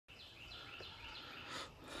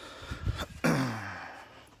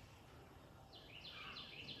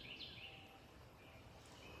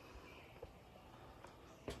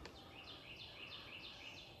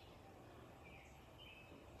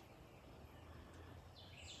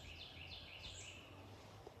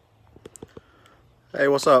Hey,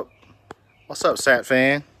 what's up? What's up, Sat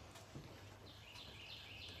fan?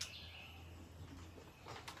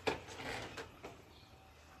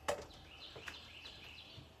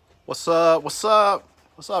 What's up? What's up?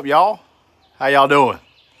 What's up, y'all? How y'all doing?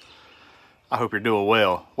 I hope you're doing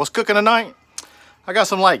well. What's cooking tonight? I got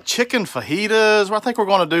some like chicken fajitas. I think we're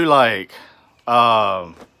gonna do like,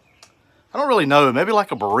 I don't really know, maybe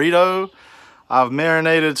like a burrito. I've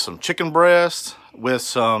marinated some chicken breast with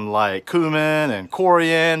some like cumin and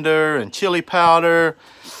coriander and chili powder.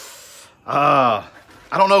 I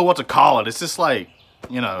don't know what to call it. It's just like,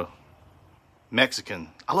 you know, Mexican.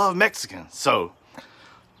 I love Mexican. So,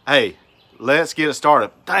 hey, let's get it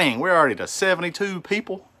started. Dang, we're already to 72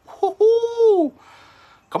 people. Woo-hoo.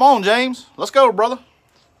 Come on, James. Let's go, brother.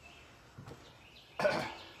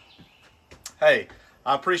 Hey,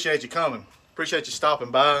 I appreciate you coming. Appreciate you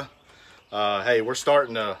stopping by. Hey, we're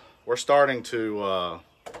starting to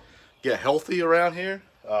get healthy around here.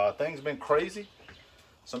 Things have been crazy.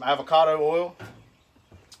 Some avocado oil.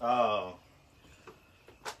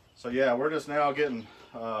 So yeah, we're just now getting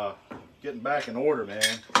back in order,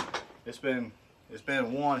 man. It's been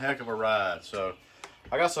one heck of a ride. So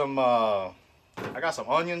I got some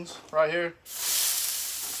onions right here.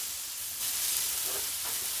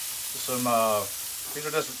 These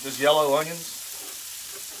are just yellow onions.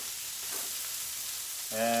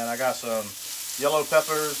 And I got some yellow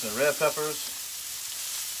peppers and red peppers.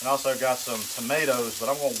 And also got some tomatoes, but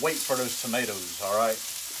I'm gonna wait for those tomatoes, all right?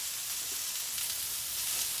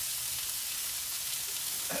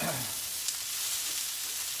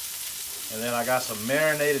 And then I got some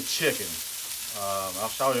marinated chicken.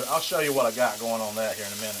 I'll show you what I got going on that here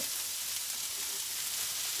in a minute.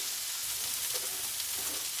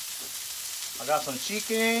 I got some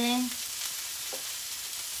chicken.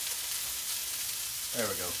 There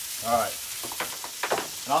we go. All right.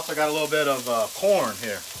 And also got a little bit of corn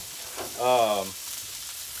here.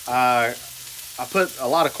 I put a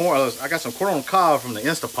lot of corn. I got some corn on the cob from the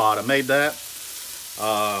Instapot. I made that.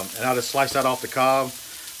 And I just sliced that off the cob.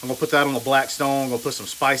 I'm gonna put that on the black stone. I'm gonna put some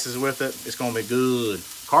spices with it. It's gonna be good.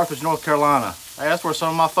 Carthage, North Carolina. Hey, that's where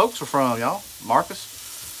some of my folks are from, y'all. Marcus.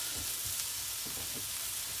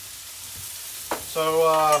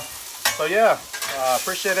 So yeah,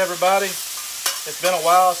 appreciate everybody. It's been a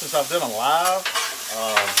while since I've done a live.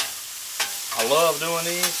 I love doing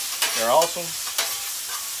these. They're awesome.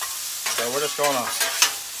 So we're just gonna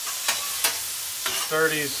stir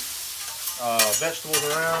these vegetables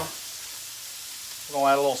around. We're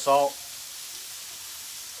gonna add a little salt.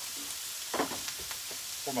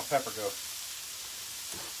 Where'd my pepper go?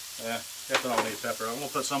 Yeah, definitely don't need pepper. I'm gonna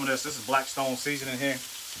put some of this. This is Blackstone seasoning here.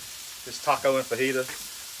 This taco and fajita.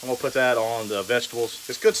 I'm gonna put that on the vegetables.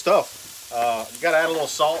 It's good stuff. You gotta add a little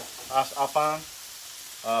salt, I find.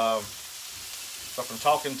 But from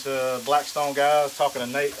talking to Blackstone guys, talking to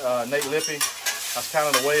Nate Lippy, that's kind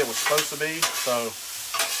of the way it was supposed to be. So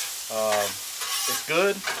it's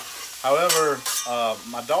good. However,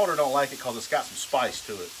 my daughter don't like it because it's got some spice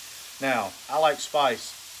to it. Now, I like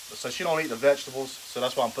spice, so she don't eat the vegetables, so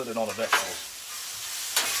that's why I'm putting it on the vegetables.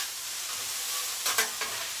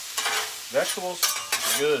 Vegetables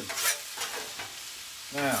are good.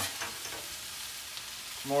 Now,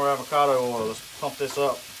 more avocado oil. Let's pump this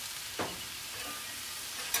up.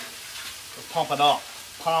 Let's pump it up.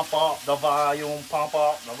 Pump up the volume, pump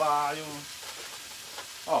up the volume.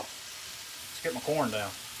 Oh, let's get my corn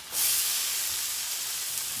down.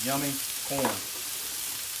 Yummy corn.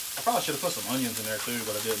 I probably should have put some onions in there too,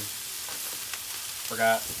 but I didn't.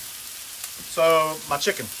 Forgot. So my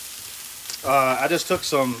chicken. I just took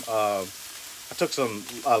some.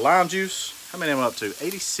 Lime juice. How many am I up to?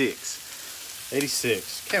 86.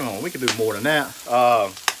 86. Come on, we can do more than that.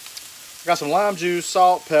 Got some lime juice,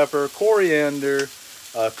 salt, pepper, coriander,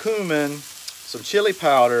 cumin, some chili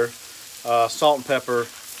powder, salt and pepper,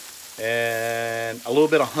 and a little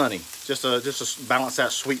bit of honey, just to balance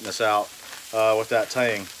that sweetness out with that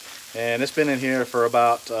tang. And it's been in here for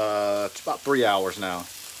about 3 hours now.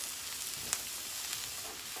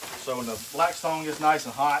 So when the Blackstone gets nice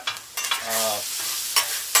and hot,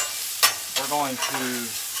 we're going to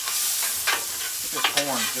get this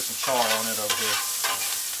corn, get some char on it over here.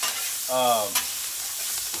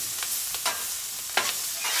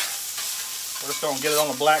 We're just going to get it on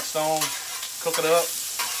the Blackstone, cook it up.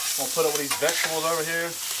 I'm going to put it with these vegetables over here.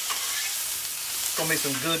 It's going to be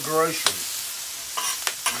some good groceries.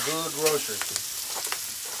 Good groceries.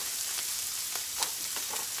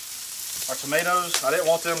 Our tomatoes, I didn't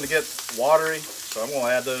want them to get watery, so I'm going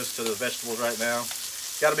to add those to the vegetables right now.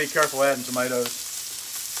 Got to be careful adding tomatoes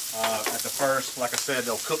at Like the first, like I said,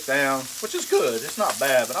 they'll cook down, which is good. It's not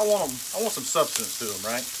bad, but I want some substance to them,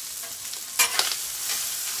 right?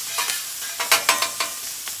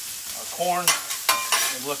 Our corn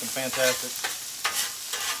is looking fantastic.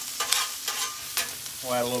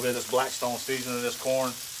 We'll add a little bit of this Blackstone seasoning to this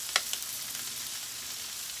corn.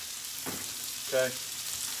 Okay.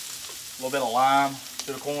 A little bit of lime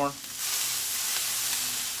to the corn.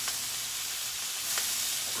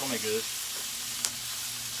 That's gonna be good.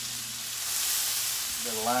 A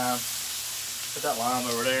bit of lime. Put that lime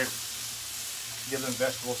over there. Give them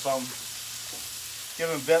vegetables something. Give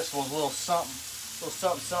them vegetables a little something. A little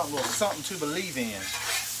something, something, a little something to believe in.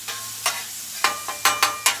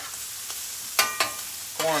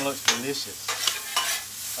 Corn looks delicious.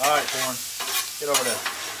 Alright, corn. Get over there.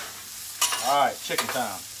 Alright, chicken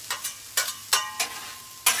time.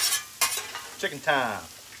 Chicken time.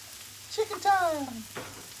 Chicken time.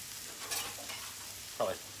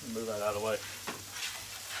 Probably move that out of the way.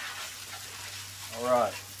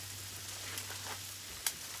 Alright.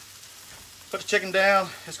 Put the chicken down.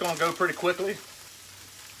 It's going to go pretty quickly.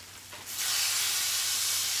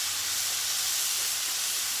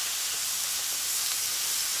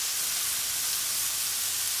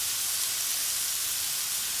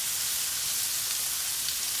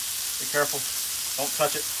 Be careful. Don't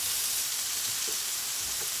touch it.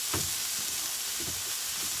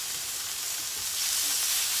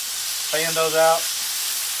 Fan those out.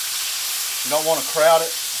 You don't want to crowd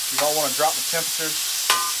it. You don't want to drop the temperature.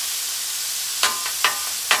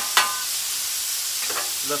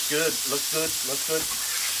 Looks good. Looks good. Looks good.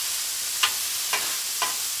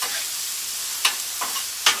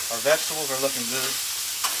 Our vegetables are looking good.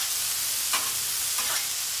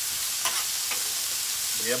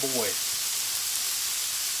 Yeah, boy.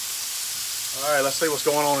 All right, let's see what's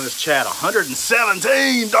going on in this chat.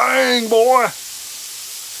 117, dang, boy.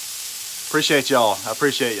 Appreciate y'all. I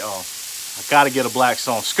appreciate y'all. I gotta get a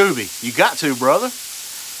Blackstone. Scooby, you got to, brother.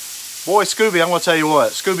 Boy, Scooby, I'm gonna tell you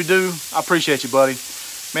what. Scooby-Doo, I appreciate you, buddy.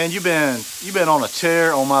 Man, you've been on a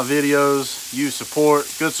tear on my videos. You support,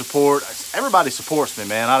 good support. Everybody supports me,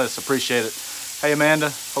 man. I just appreciate it. Hey, Amanda,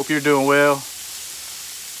 hope you're doing well.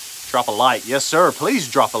 Drop a like. Yes, sir. Please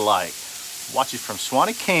drop a like. Watch it from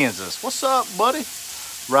Swanee, Kansas. What's up, buddy?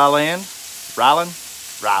 Ryland.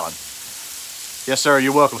 Yes, sir.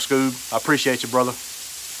 You're welcome, Scoob. I appreciate you, brother.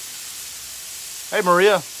 Hey,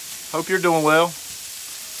 Maria. Hope you're doing well.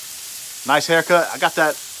 Nice haircut. I got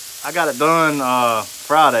it done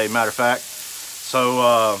Friday, matter of fact.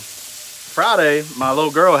 So Friday, my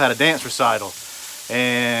little girl had a dance recital,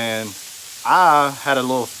 and I had a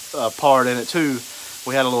little part in it too.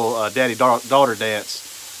 We had a little daddy-daughter dance,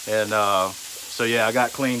 and so yeah, I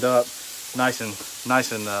got cleaned up, nice and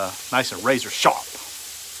razor sharp.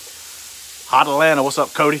 Hot Atlanta, what's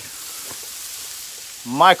up, Cody?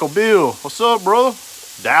 Michael Bill, what's up, brother?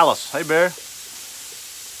 Dallas, hey, Bear.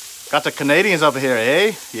 Got the Canadians up here,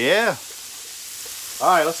 eh? Yeah. All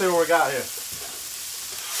right, let's see what we got here.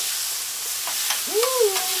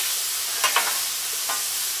 Woo.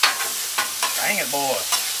 Dang it, boy.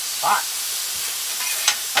 Hot.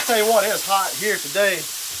 I tell you what, it's hot here today.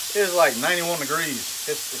 It is like 91 degrees.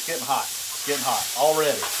 It's getting hot. It's getting hot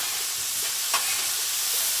already.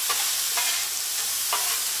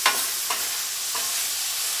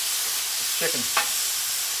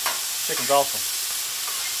 Chicken's awesome.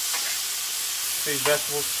 These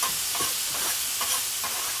vegetables.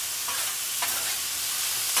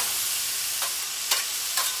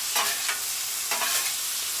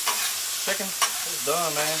 Chicken is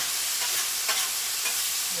done, man.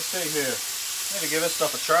 Let's see here. I need to give this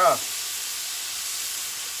stuff a try.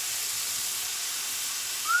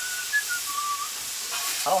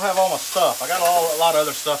 I don't have all my stuff. I got a lot of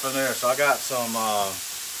other stuff in there. So I got some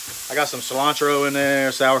cilantro in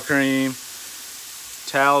there, sour cream,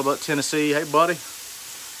 Talbot, Tennessee. Hey, buddy.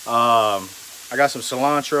 I got some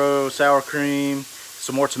cilantro, sour cream,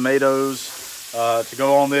 some more tomatoes to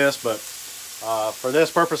go on this, but for this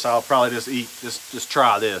purpose, I'll probably just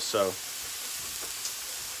try this. So,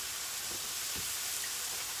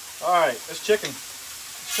 all right, this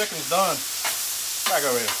chicken's done. Back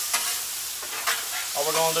over here. All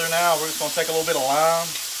we're gonna do now, we're just gonna take a little bit of lime.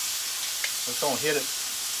 We're just gonna hit it.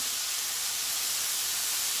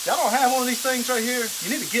 Y'all don't have one of these things right here? You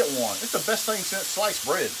need to get one. It's the best thing since sliced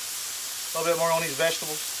bread. A little bit more on these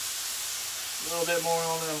vegetables. A little bit more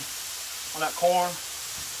on that corn.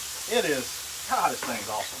 It is. God, this thing's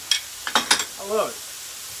awesome. I love it.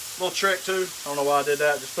 Little trick too. I don't know why I did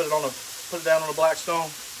that. Just put it down on the Blackstone.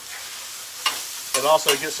 It'll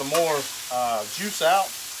also get some more juice out.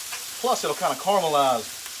 Plus, it'll kind of caramelize,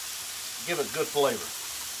 give it good flavor.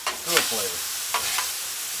 Good flavor.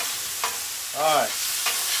 All right.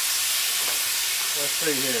 Let's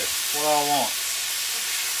see here. What do I want?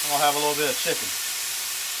 I'm gonna have a little bit of chicken.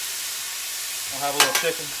 I'm gonna have a little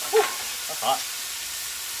chicken. Whew, that's hot.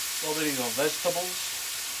 A little bit of these vegetables.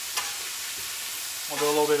 I'm gonna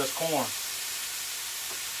do a little bit of this corn.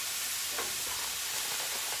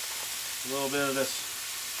 A little bit of this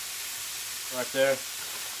right there.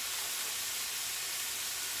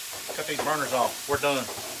 Cut these burners off. We're done.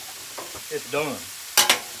 It's done.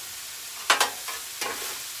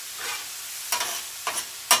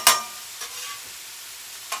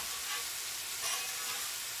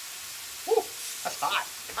 Woo, that's hot.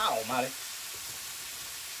 God almighty.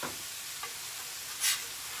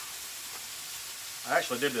 I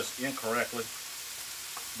actually did this incorrectly,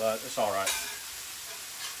 but it's all right.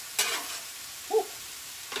 Woo,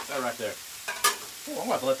 that right there. Ooh, I'm going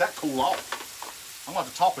to have to let that cool off. I'm going to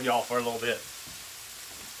have to talk with y'all for a little bit.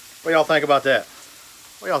 What y'all think about that?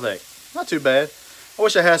 What y'all think? Not too bad. I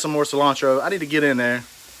wish I had some more cilantro. I need to get in there,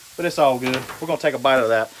 but it's all good. We're going to take a bite of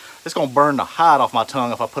that. It's going to burn the hide off my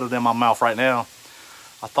tongue if I put it in my mouth right now.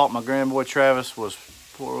 I thought my grandboy Travis was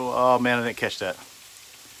poor. Oh man, I didn't catch that.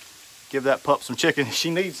 Give that pup some chicken.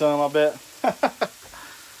 She needs some, I bet.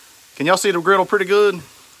 Can y'all see the griddle pretty good?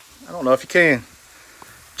 I don't know if you can.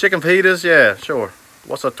 Chicken fajitas, yeah, sure.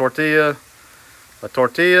 What's a tortilla? A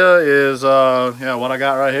tortilla is, yeah, what I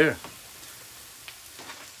got right here.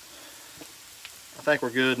 I think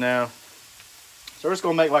we're good now. So we're just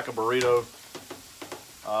gonna make like a burrito.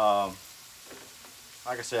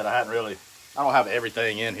 Like I said, I don't have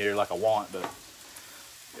everything in here like I want, but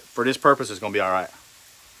for this purpose, it's gonna be all right.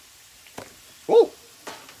 Woo!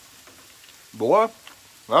 Boy,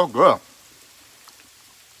 that was good.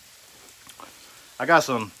 I got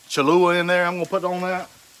some Cholula in there. I'm gonna put on that.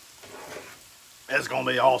 It's gonna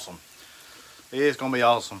be awesome. It's gonna be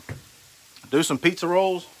awesome. Do some pizza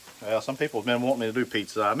rolls. Yeah, some people have been wanting me to do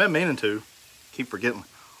pizza. I've been meaning to. Keep forgetting.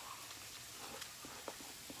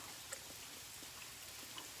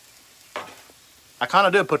 I kind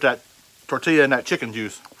of did put that tortilla in that chicken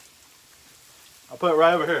juice. I'll put it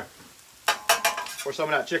right over here where some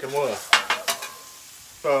of that chicken was.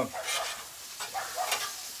 So,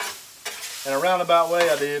 in a roundabout way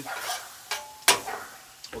I did.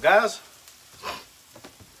 Well guys,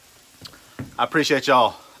 I appreciate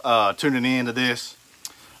y'all tuning in to this.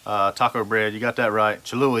 Taco bread, you got that right.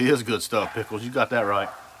 Cholula is good stuff, Pickles, you got that right.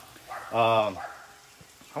 I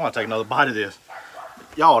want to take another bite of this.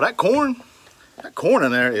 Y'all, that corn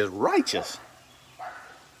in there is righteous.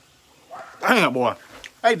 Damn, boy.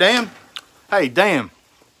 Hey, damn. Hey, damn.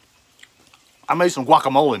 I made some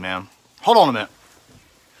guacamole, man. Hold on a minute.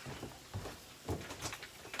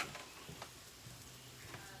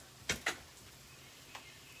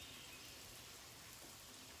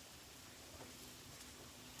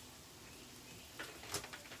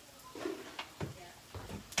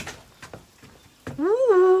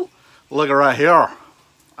 Look at right here.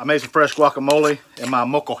 I made some fresh guacamole in my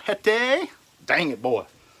mocolete. Dang it, boy.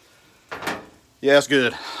 Yeah, it's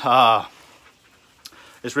good.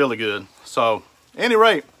 It's really good. So, at any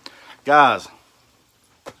rate, guys,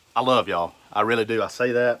 I love y'all. I really do. I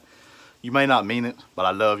say that. You may not mean it, but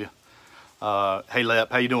I love you. Hey,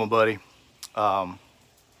 Lep, how you doing, buddy?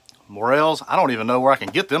 Morels, I don't even know where I can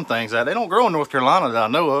get them things at. They don't grow in North Carolina that I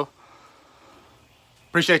know of.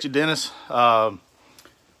 Appreciate you, Dennis.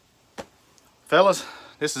 Fellas,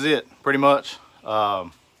 this is it, pretty much.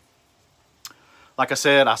 Like I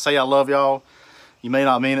said, I say I love y'all. You may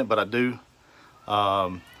not mean it, but I do.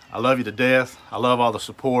 I love you to death. I love all the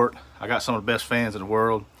support. I got some of the best fans in the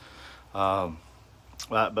world. So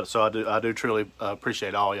I do truly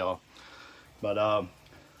appreciate all y'all. But I'm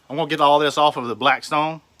gonna get all this off of the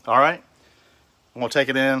Blackstone. All right. I'm gonna take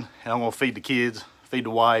it in and I'm gonna feed the kids, feed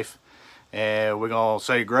the wife, and we're gonna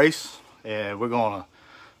say grace, and we're gonna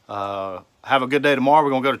have a good day tomorrow. We're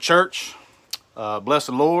gonna go to church, bless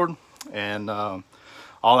the Lord, and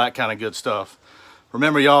all that kind of good stuff.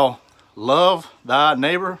 Remember, y'all, love thy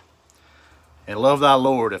neighbor and love thy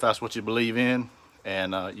Lord if that's what you believe in,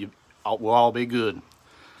 and we'll all be good.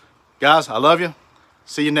 Guys, I love you.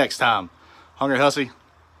 See you next time. Hungry Hussey.